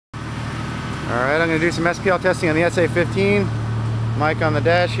Alright, I'm going to do some SPL testing on the SA-15. Mic on the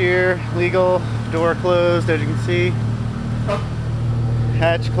dash here, legal, door closed as you can see.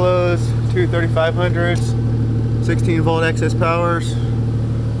 Hatch closed, two 3500s, 16 volt excess powers,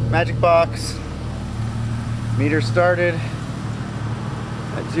 magic box, meter started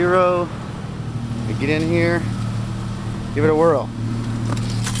at 0. We get in here, give it a whirl.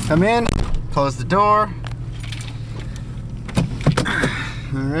 Come in, close the door.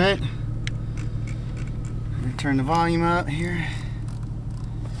 Alright. Turn the volume up here.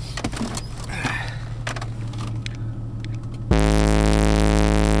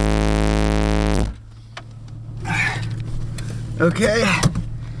 Okay.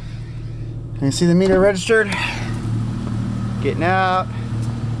 You can see the meter registered. Getting out.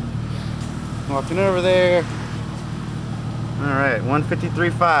 Walking over there. Alright,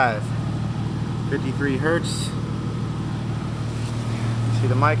 153.5. 53 hertz. You see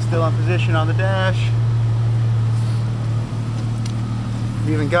the mic still in position on the dash.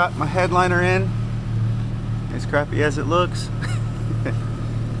 Even got my headliner in, as crappy as it looks.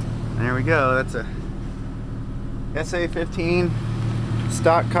 There we go, that's a SA-15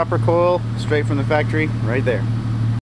 stock copper coil straight from the factory right there.